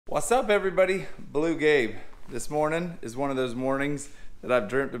What's up, everybody? Bluegabe. This morning is one of those mornings that I've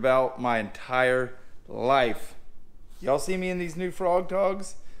dreamt about my entire life. Y'all see me in these new frog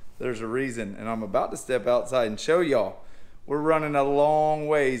togs? There's a reason, and I'm about to step outside and show y'all. We're running a long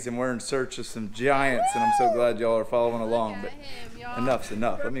ways and we're in search of some giants, and I'm so glad y'all are following along. But enough's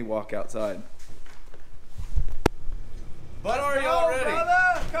enough. Let me walk outside. But are y'all ready?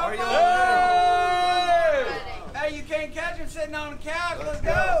 Are y'all ready? Hey, you can't catch him sitting on the couch. Let's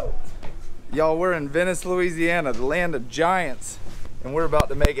go. Y'all, we're in Venice, Louisiana, the land of giants, and we're about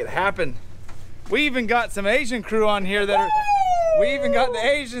to make it happen. We even got some Asian crew on here that are, we even got the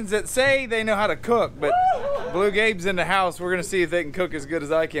Asians that say they know how to cook, but Bluegabe's in the house. We're gonna see if they can cook as good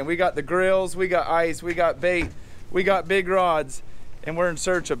as I can. We got the grills, we got ice, we got bait, we got big rods, and we're in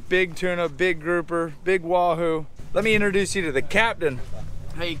search of big tuna, big grouper, big wahoo. Let me introduce you to the captain.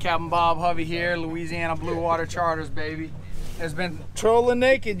 Hey, Captain Bob Hovey here, Louisiana Blue Water Charters, baby. Has been Trolling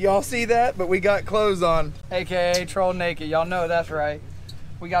naked, y'all see that? But we got clothes on. AKA Troll Naked, y'all know that's right.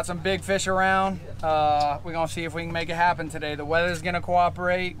 We got some big fish around. We're gonna see if we can make it happen today. The weather's gonna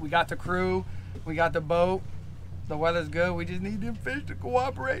cooperate. We got the crew, we got the boat. The weather's good, we just need them fish to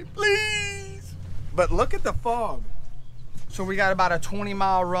cooperate, please. But look at the fog. So we got about a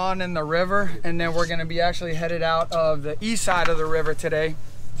 20-mile run in the river, and then we're gonna be actually headed out of the east side of the river today,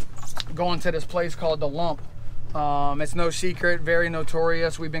 going to this place called the Lump. It's no secret, very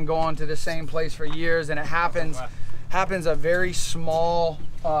notorious. We've been going to the same place for years, and it happens a very small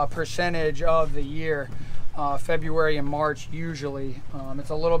percentage of the year, February and March usually. It's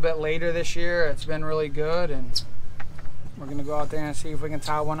a little bit later this year. It's been really good, and we're gonna go out there and see if we can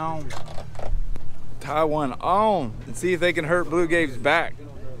tie one on. Tie one on and see if they can hurt Bluegabe's back.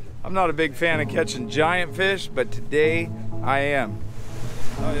 I'm not a big fan of catching giant fish, but today I am.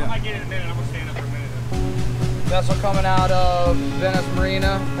 Oh, yeah. I might get in a minute. I'm gonna stand up for a minute. Vessel coming out of Venice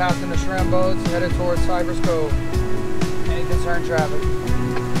Marina, passing the shrimp boats, headed towards Cypress Cove. Any concerned traffic?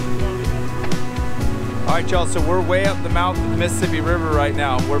 All right, y'all, so we're way up the mouth of the Mississippi River right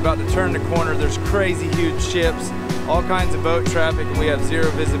now. We're about to turn the corner. There's crazy huge ships, all kinds of boat traffic, and we have zero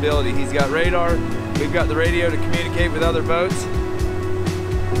visibility. He's got radar. We've got the radio to communicate with other boats.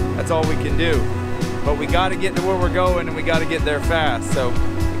 That's all we can do. But we got to get to where we're going, and we got to get there fast. So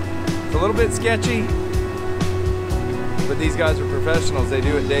it's a little bit sketchy, but these guys are professionals. They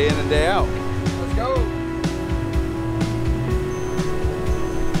do it day in and day out. Let's go.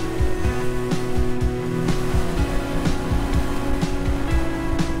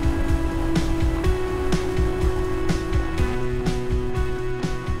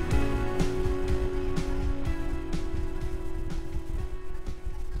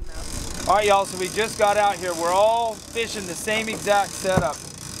 All right, y'all, so we just got out here. We're all fishing the same exact setup.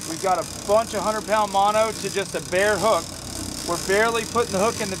 We've got a bunch of 100-pound mono to just a bare hook. We're barely putting the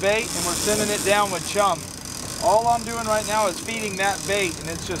hook in the bait, and we're sending it down with chum. All I'm doing right now is feeding that bait, and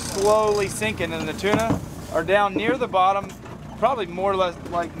it's just slowly sinking, and the tuna are down near the bottom, probably more or less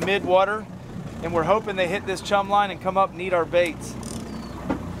like mid-water, and we're hoping they hit this chum line and come up and eat our baits.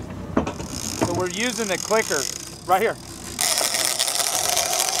 So we're using the clicker right here.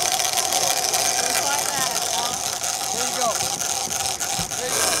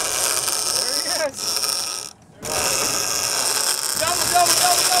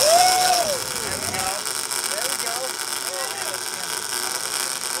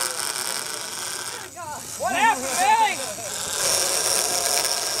 What happened, Bailey?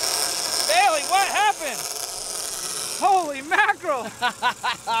 Bailey, what happened? Holy mackerel!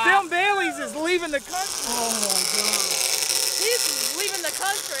 Tim Bailey's is leaving the country. Oh my God. He's leaving the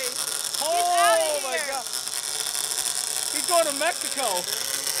country. Oh my God. He's going to Mexico.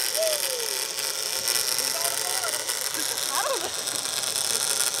 I don't know.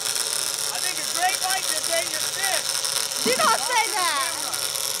 I think a great white just ate your fish. You don't say that.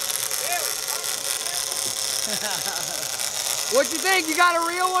 What you think? You got a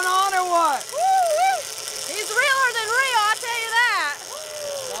real one on or what? Woo-woo. He's realer than real, I'll tell you that.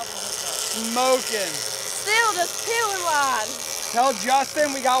 Smoking. Still just peeling line. Tell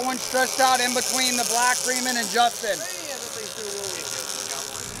Justin we got one stretched out in between the black Freeman and Justin.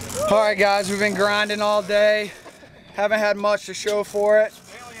 All right, guys, we've been grinding all day. Haven't had much to show for it,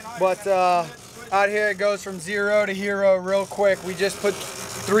 but out here it goes from 0 to hero real quick. We just put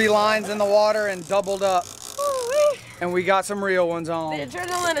 3 lines in the water and doubled up. And we got some real ones on. The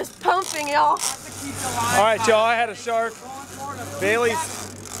adrenaline is pumping, y'all. All right, y'all, I had a shark. Bailey's.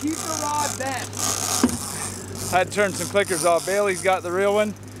 Keep the rod bent. I had to turn some clickers off. Bailey's got the real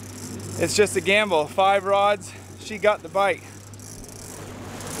one. It's just a gamble. 5 rods. She got the bite.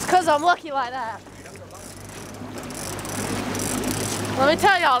 It's because I'm lucky like that. Let me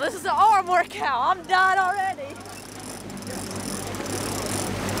tell y'all, this is an arm workout. I'm done already.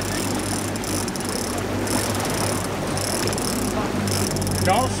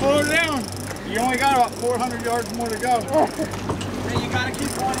 Don't slow down. You only got about 400 yards more to go. Hey, you gotta keep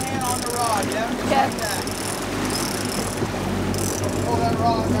one hand on the rod, yeah? Just Yeah. like that. Pull that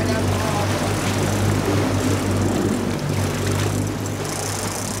rod, I got the rod.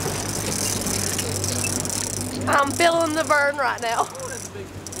 I'm feeling the burn right now.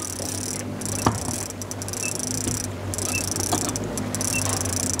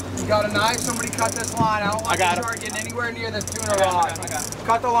 You got a knife? Somebody cut this line. I don't want the shark getting anywhere near this tuna rod. I got it.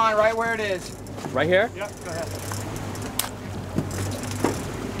 Cut the line right where it is. Right here? Yep, go ahead.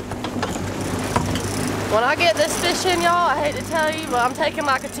 When I get this fish in, y'all, I hate to tell you, but I'm taking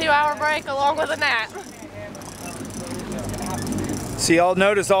like a 2-hour break along with a nap. So y'all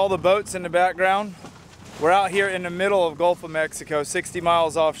notice all the boats in the background? We're out here in the middle of Gulf of Mexico, 60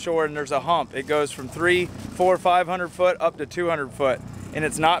 miles offshore, and there's a hump. It goes from 300, 400, 500 foot up to 200 foot, and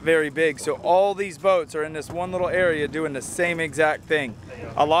it's not very big. So all these boats are in this one little area doing the same exact thing.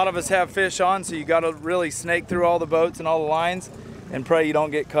 A lot of us have fish on, so you gotta really snake through all the boats and all the lines and pray you don't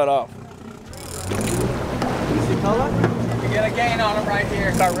get cut off. You get a gain on him right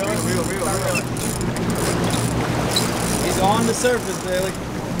here. Start reeling. He's on the surface, Bailey.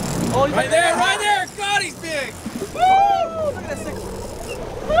 Oh, Right there, right there! God, he's big! Woo! Look at this thing.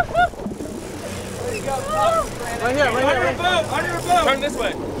 There you go. Right here, right Under the boat, under the boat! Turn this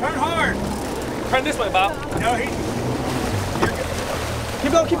way. Turn hard! Turn this way, Bob. No, he.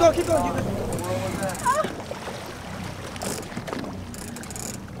 Keep going, keep going, keep going.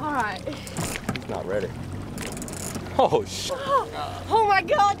 All right. He's not ready. Oh, shit. Oh my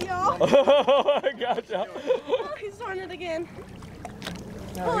God, y'all. Oh, I got you. Oh, he's starting it again.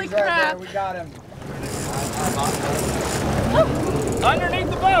 No, Holy he's right crap. there. We got him. Underneath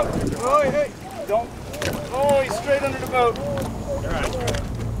the boat! Oh, hey. Don't. Oh, he's straight under the boat.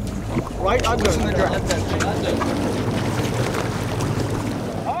 Right under the draft.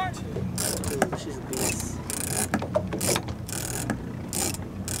 Hard. She's a beast.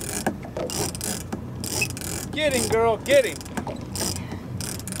 Get him, girl, get him.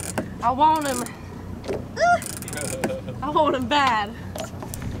 I want him. I want him bad.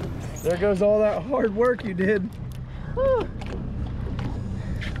 There goes all that hard work you did. Whew.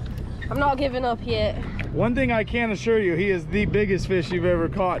 I'm not giving up yet. One thing I can assure you, he is the biggest fish you've ever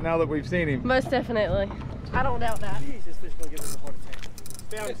caught now that we've seen him. Most definitely. I don't doubt that. This fish gonna give us a heart attack.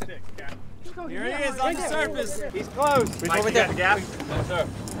 Stay on the stick, Cap. Here he is on the surface. He's close. Mike, you got the gap? Yes, sir.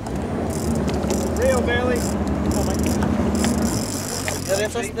 Reel, Bailey.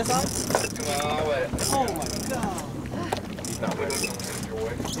 This on? Oh my God. He's not ready.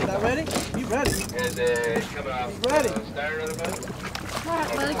 Is that ready? You ready? And coming off Ready. stern of the boat. All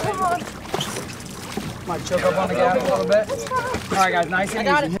right, buddy, come on. Might choke up on the gap a little bit. All right, guys, nice and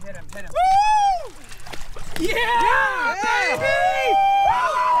easy. Hit him, hit him. Yeah, baby!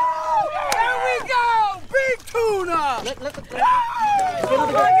 There we go! Big tuna! Oh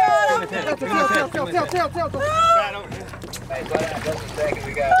my God, I'm Tail. Hey, slow down just a second.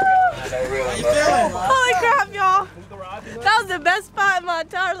 We got no real. Holy crap, y'all. That was the best spot in my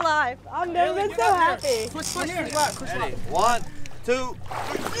entire life. I've never been so happy. Push. 1, 2. Oh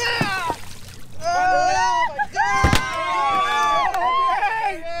my God!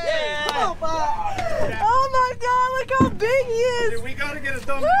 Oh my God, look how big he is. Dude, we gotta get a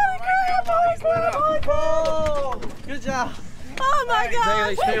thumbnail Holy right now crap, while he's lit up. oh my God. Good job. Oh my God.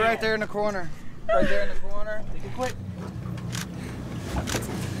 Bailey, stay right there in the corner. Right there in the corner. Quick.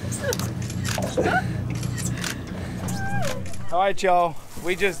 All right, y'all.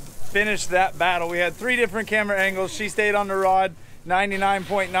 We just finished that battle. We had 3 different camera angles. She stayed on the rod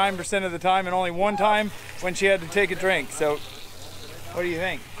 99.9% of the time, and only one time when she had to take a drink. So, what do you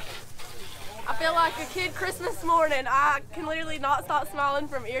think? I feel like a kid Christmas morning. I can literally not stop smiling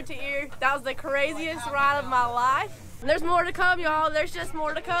from ear to ear. That was the craziest ride of my life. And there's more to come, y'all. There's just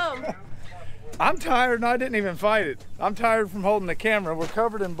more to come. I'm tired and I didn't even fight it. I'm tired from holding the camera. We're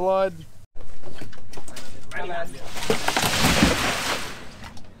covered in blood.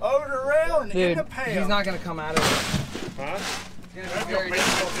 Over the rail and in the pail. He's not gonna come out of it. Huh? It's gonna be very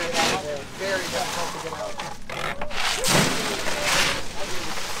difficult to get out of there. Very difficult to get out.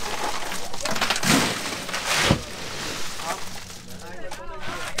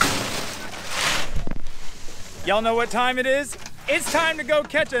 Y'all know what time it is? It's time to go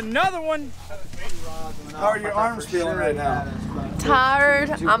catch another one. How are your arms feeling right now?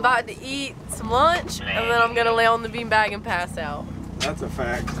 Tired. I'm about to eat some lunch, and then I'm gonna lay on the beanbag and pass out. That's a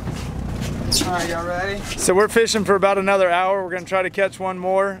fact. All right, y'all ready? So we're fishing for about another hour. We're gonna try to catch one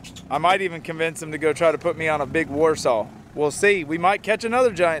more. I might even convince him to go try to put me on a big Warsaw. We'll see. We might catch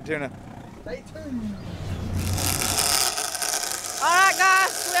another giant tuna. Stay tuned. All right,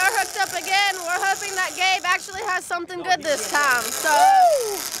 guys, we are hooked up again. We're hoping that Gabe actually has something good this time. So,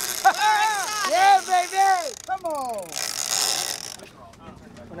 yeah, baby, come on.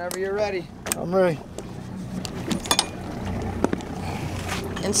 Whenever you're ready. I'm ready.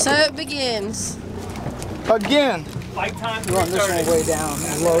 And so it begins. Again. Fight time. You want this one way down,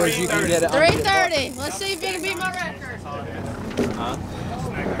 as low as you can get it. 3:30. Let's see if you can beat my record.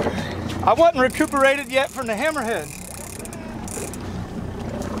 I wasn't recuperated yet from the hammerhead.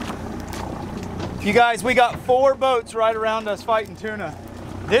 You guys, we got 4 boats right around us fighting tuna.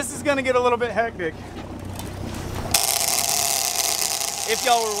 This is gonna get a little bit hectic. If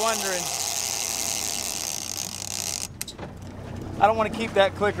y'all were wondering. I don't want to keep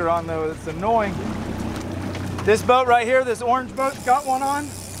that clicker on though, it's annoying. This boat right here, this orange boat's got one on.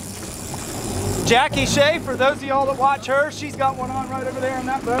 Jackie Shea, for those of y'all that watch her, she's got one on right over there in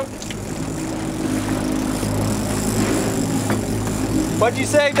that boat. What'd you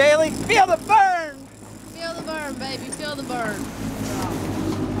say, Bailey? Feel the burn! Feel the burn, baby, feel the burn.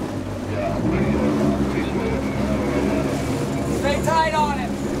 Stay tight on it.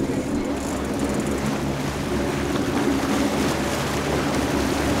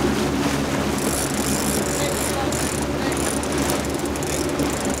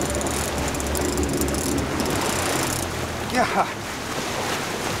 Yeah.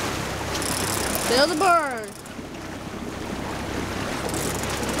 Feel the burn.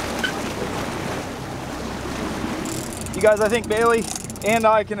 You guys, I think Bailey and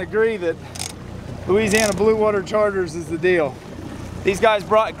I can agree that Louisiana Blue Water Charters is the deal. These guys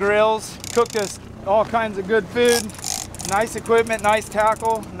brought grills, cooked us all kinds of good food, nice equipment, nice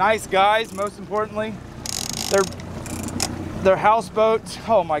tackle, nice guys, most importantly. Their houseboat,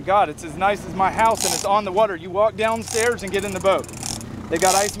 oh my God, it's as nice as my house and it's on the water. You walk downstairs and get in the boat. They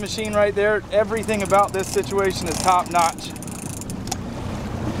got ice machine right there. Everything about this situation is top notch.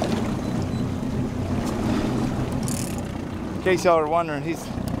 In case y'all are wondering, he's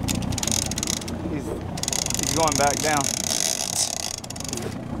going back down.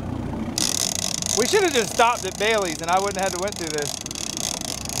 We should have just stopped at Bailey's and I wouldn't have had to went through this.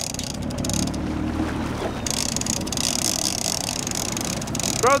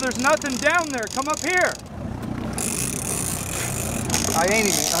 Bro, there's nothing down there. Come up here.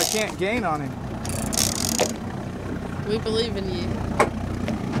 I can't gain on him. We believe in you.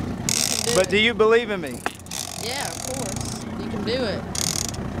 But do you believe in me? Yeah, of course. You can do it.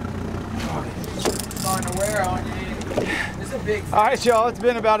 Starting to wear on you. It's a big fish. All right, y'all, it's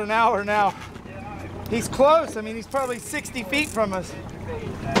been about an hour now. He's close. I mean, he's probably 60 feet from us.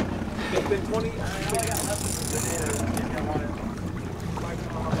 It's been 20.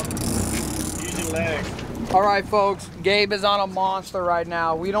 Use your legs. All right, folks. Gabe is on a monster right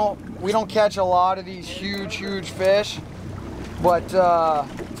now. We don't catch a lot of these huge fish, but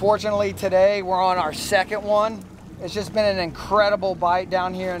fortunately today we're on our second one. It's just been an incredible bite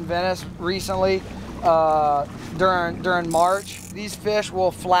down here in Venice recently during March. These fish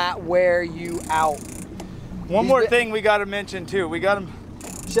will flat wear you out. One more thing we got to mention too. We got to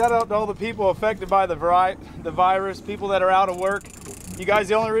shout out to all the people affected by the virus, people that are out of work. You guys,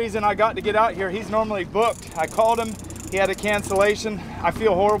 the only reason I got to get out here, he's normally booked. I called him, he had a cancellation. I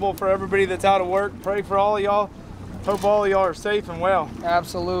feel horrible for everybody that's out of work. Pray for all of y'all. Hope all of y'all are safe and well.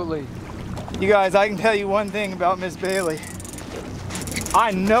 Absolutely. You guys, I can tell you one thing about Miss Bailey.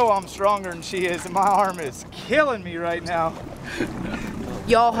 I know I'm stronger than she is and my arm is killing me right now.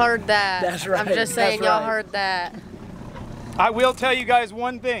 Y'all heard that. That's right. I'm just saying, That's y'all right. heard that. I will tell you guys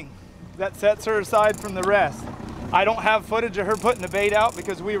one thing that sets her aside from the rest. I don't have footage of her putting the bait out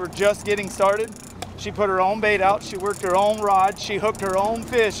because we were just getting started. She put her own bait out, she worked her own rod, she hooked her own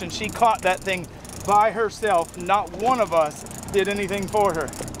fish, and she caught that thing by herself. Not one of us did anything for her.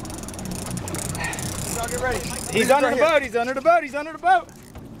 So get ready. He's under the boat, he's under the boat, he's under the boat.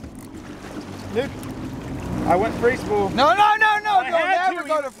 Dude, I went free spool. No, don't had never to.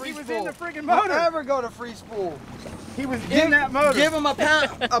 go to free He was spool. in the friggin' motor. Don't ever go to free spool. He was in that motor. Give him a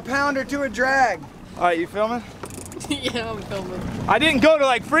pound or two of drag. All right, you filming? Yeah, I'm filming. I didn't go to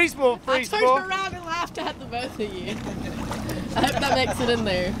like free spool. I turned around and laughed at the both of you. I hope that makes it in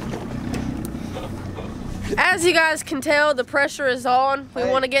there. As you guys can tell, the pressure is on. We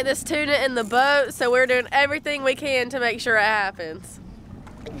want to get this tuna in the boat, so we're doing everything we can to make sure it happens.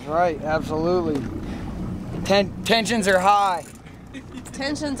 That's right, absolutely. Tensions are high.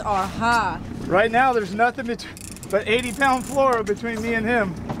 Tensions are high. Right now, there's nothing but 80-pound flora between me and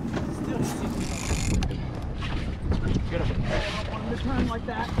him. Get him. I don't want him to turn like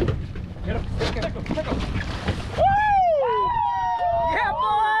that. Get him. Pick him. Woo! Yeah,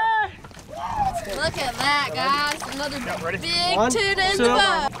 boy! Look at that, guys. Another big tuna in the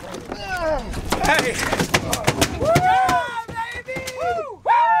boat. Hey! Yeah, baby! Woo!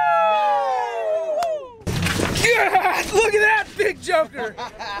 Yeah, look at that big joker!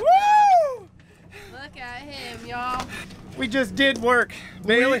 Woo! Look at him, y'all. We just did work.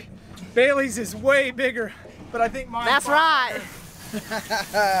 Bailey's is way bigger, but I think mine's That's right.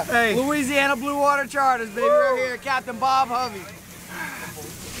 Hey. Louisiana Blue Water Charters, baby, right here, Captain Bob Hovey.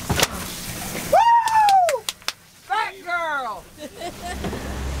 Woo! Fat girl!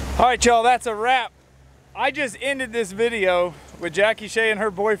 All right, y'all, that's a wrap. I just ended this video with Jackie Shea and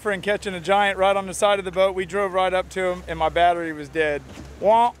her boyfriend catching a giant right on the side of the boat. We drove right up to him and my battery was dead.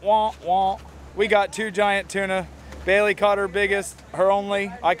 Wah, wah, wah. We got 2 giant tuna. Bailey caught her biggest, her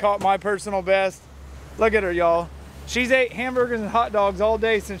only. I caught my personal best. Look at her, y'all. She's ate hamburgers and hot dogs all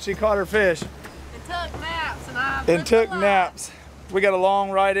day since she caught her fish. And took naps, and I And took naps. We got a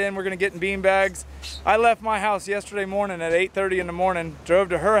long ride in. We're gonna get in bean bags. I left my house yesterday morning at 8:30 in the morning, drove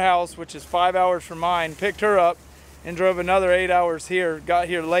to her house, which is 5 hours from mine, picked her up, and drove another 8 hours here. Got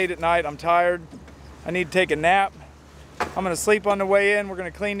here late at night. I'm tired. I need to take a nap. I'm gonna sleep on the way in. We're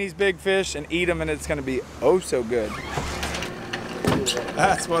gonna clean these big fish and eat them, and it's gonna be oh so good.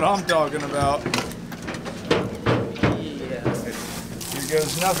 That's what I'm talking about. Here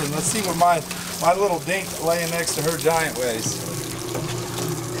goes nothing. Let's see what my little dink laying next to her giant weighs.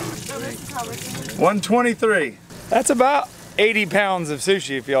 123. That's about 80 pounds of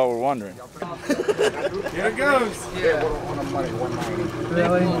sushi, if y'all were wondering. Here it goes. Yeah.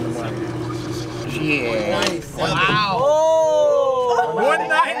 Really? Yeah. Nice. Wow. Oh!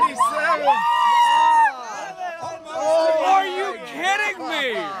 197. Oh, are you kidding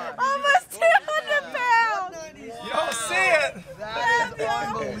me? Almost 200 pounds. Y'all see it? That is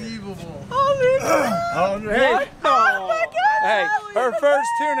unbelievable. Oh, hey. Oh my God. Hey, her first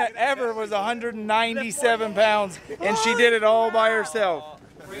tuna ever was 197 pounds, and she did it all by herself.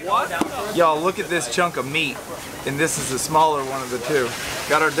 What? Y'all, look at this chunk of meat, and this is the smaller one of the 2.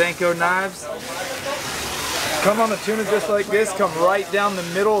 Got our Danko knives. Come on a tuna just like this, come right down the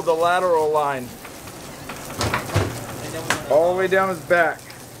middle of the lateral line. All the way down his back.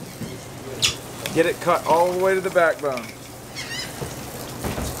 Get it cut all the way to the backbone.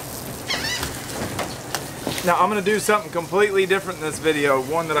 Now I'm gonna do something completely different in this video,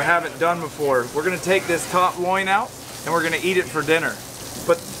 one that I haven't done before. We're gonna take this top loin out and we're gonna eat it for dinner.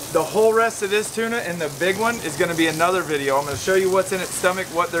 But the whole rest of this tuna and the big one is gonna be another video. I'm gonna show you what's in its stomach,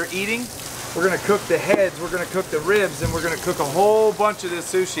 what they're eating. We're gonna cook the heads, we're gonna cook the ribs, and we're gonna cook a whole bunch of this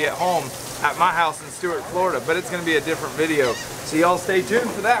sushi at home at my house in Stuart, Florida. But it's gonna be a different video. So y'all stay tuned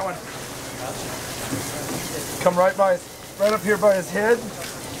for that one. Come right up here by his head.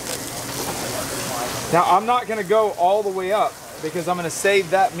 Now I'm not gonna go all the way up because I'm gonna save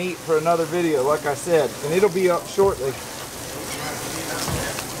that meat for another video, like I said, and it'll be up shortly.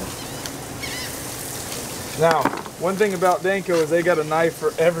 Now, one thing about Danko is they got a knife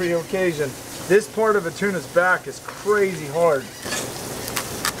for every occasion. This part of a tuna's back is crazy hard.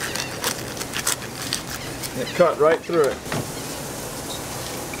 And it cut right through it.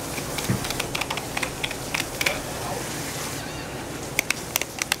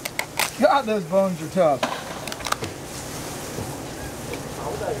 God, those bones are tough.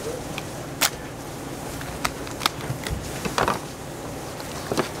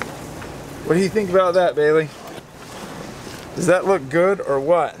 What do you think about that, Bailey? Does that look good or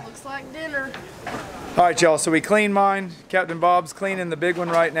what? Looks like dinner. All right, y'all, so we cleaned mine. Captain Bob's cleaning the big one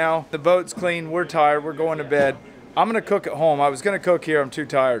right now. The boat's clean, we're tired, we're going to bed. I'm gonna cook at home. I was gonna cook here, I'm too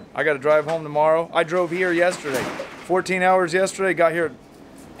tired. I gotta drive home tomorrow. I drove here yesterday, 14 hours yesterday, got here.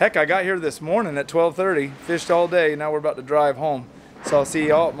 Heck, I got here this morning at 12:30, fished all day, now we're about to drive home. So I'll see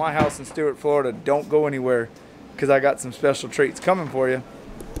y'all at my house in Stuart, Florida. Don't go anywhere, because I got some special treats coming for you.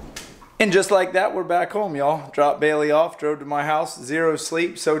 And just like that, we're back home, y'all. Dropped Bailey off, drove to my house, 0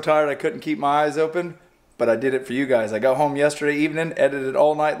 sleep, so tired I couldn't keep my eyes open, but I did it for you guys. I got home yesterday evening, edited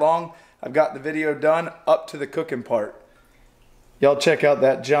all night long. I've got the video done up to the cooking part. Y'all check out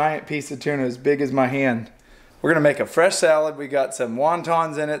that giant piece of tuna as big as my hand. We're gonna make a fresh salad. We got some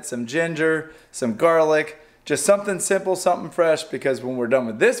wontons in it, some ginger, some garlic, just something simple, something fresh, because when we're done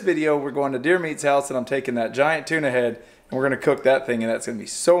with this video, we're going to Deer Meat's house and I'm taking that giant tuna head and we're gonna cook that thing, and that's gonna be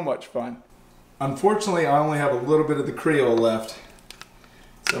so much fun. Unfortunately, I only have a little bit of the Creole left.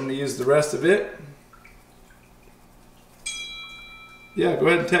 So I'm gonna use the rest of it. Yeah, go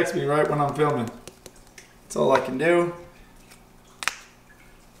ahead and text me right when I'm filming. That's all I can do.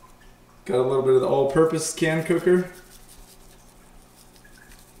 Got a little bit of the all-purpose can cooker.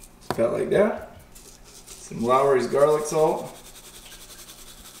 About like that. Some Lowry's garlic salt.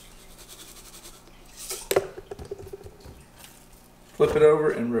 Flip it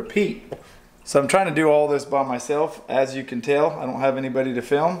over and repeat. So I'm trying to do all this by myself. As you can tell, I don't have anybody to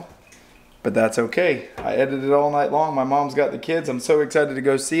film, but that's okay. I edited it all night long. My mom's got the kids. I'm so excited to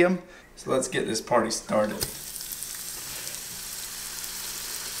go see them. So let's get this party started.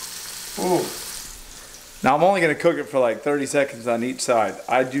 Ooh. Now I'm only gonna cook it for like 30 seconds on each side.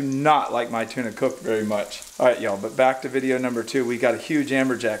 I do not like my tuna cooked very much. All right, y'all, but back to video number 2. We got a huge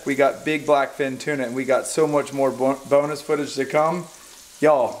amberjack. We got big blackfin tuna, and we got so much more bonus footage to come.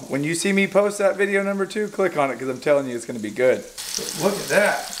 Y'all, when you see me post that video number 2, click on it because I'm telling you it's gonna be good. But look at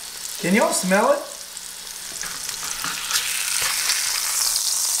that. Can y'all smell it?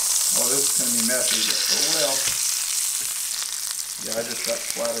 Oh, this is gonna be messy, but oh well. Yeah, I just got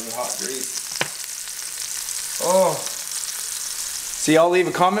splattered with hot grease. Oh. See, y'all leave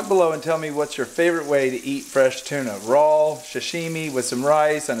a comment below and tell me what's your favorite way to eat fresh tuna. Raw, sashimi, with some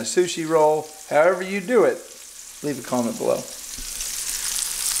rice, on a sushi roll. However you do it, leave a comment below.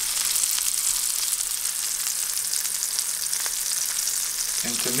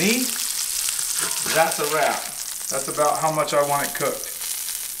 And to me, that's a wrap. That's about how much I want it cooked.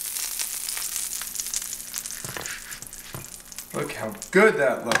 Look how good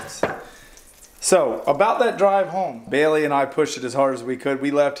that looks. So, about that drive home, Bailey and I pushed it as hard as we could.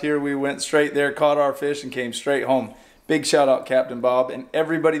 We left here, we went straight there, caught our fish, and came straight home. Big shout out, Captain Bob, and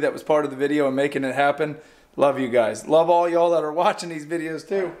everybody that was part of the video and making it happen. Love you guys. Love all y'all that are watching these videos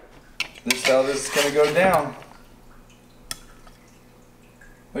too. This is how this is gonna go down.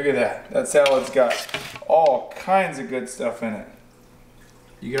 Look at that. That salad's got all kinds of good stuff in it.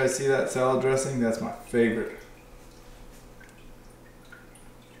 You guys see that salad dressing? That's my favorite.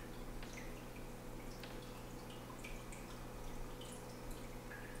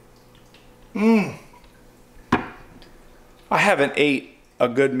 I haven't ate a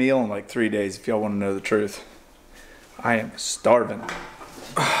good meal in like 3 days, if y'all want to know the truth. I am starving.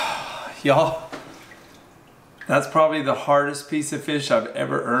 Y'all, that's probably the hardest piece of fish I've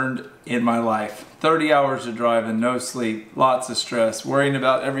ever earned in my life. 30 hours of driving, no sleep, lots of stress, worrying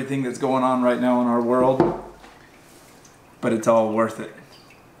about everything that's going on right now in our world. But it's all worth it.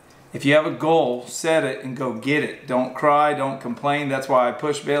 If you have a goal, set it and go get it. Don't cry, don't complain. That's why I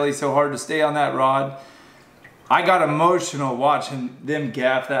pushed Bailey so hard to stay on that rod. I got emotional watching them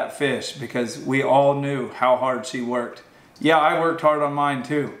gaff that fish because we all knew how hard she worked. Yeah, I worked hard on mine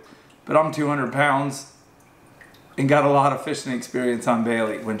too, but I'm 200 pounds and got a lot of fishing experience on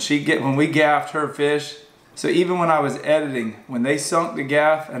Bailey. When we gaffed her fish, so even when I was editing, when they sunk the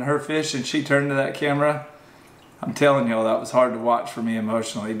gaff and her fish and she turned to that camera, I'm telling y'all that was hard to watch for me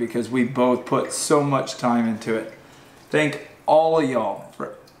emotionally because we both put so much time into it. Thank all of y'all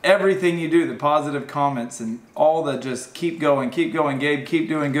for everything you do, the positive comments and all the just keep going, Gabe, keep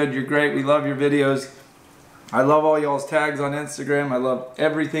doing good, you're great, we love your videos. I love all y'all's tags on Instagram. I love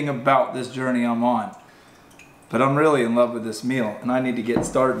everything about this journey I'm on. But I'm really in love with this meal and I need to get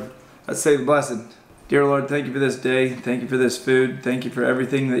started. Let's say the blessing. Dear Lord, thank you for this day. Thank you for this food. Thank you for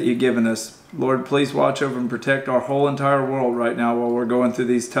everything that you've given us. Lord, please watch over and protect our whole entire world right now while we're going through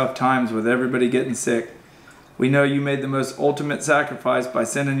these tough times with everybody getting sick. We know you made the most ultimate sacrifice by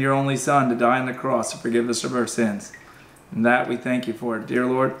sending your only son to die on the cross to forgive us of our sins. And that we thank you for. Dear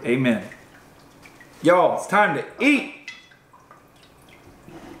Lord, amen. Y'all, it's time to eat.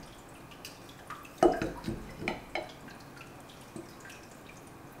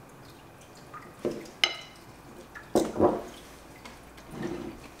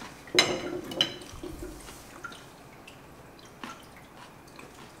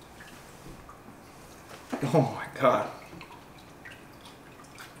 Oh my God.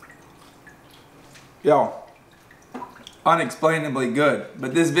 Yo, unexplainably good.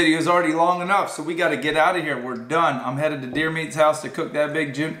 But this video is already long enough, so we got to get out of here. We're done. I'm headed to Deer Meat's house to cook that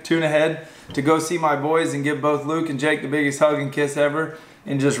big tuna head, to go see my boys and give both Luke and Jake the biggest hug and kiss ever,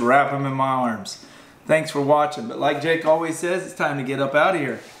 and just wrap them in my arms. Thanks for watching. But like Jake always says, it's time to get up out of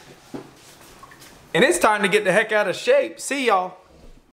here. And it's time to get the heck out of shape. See y'all.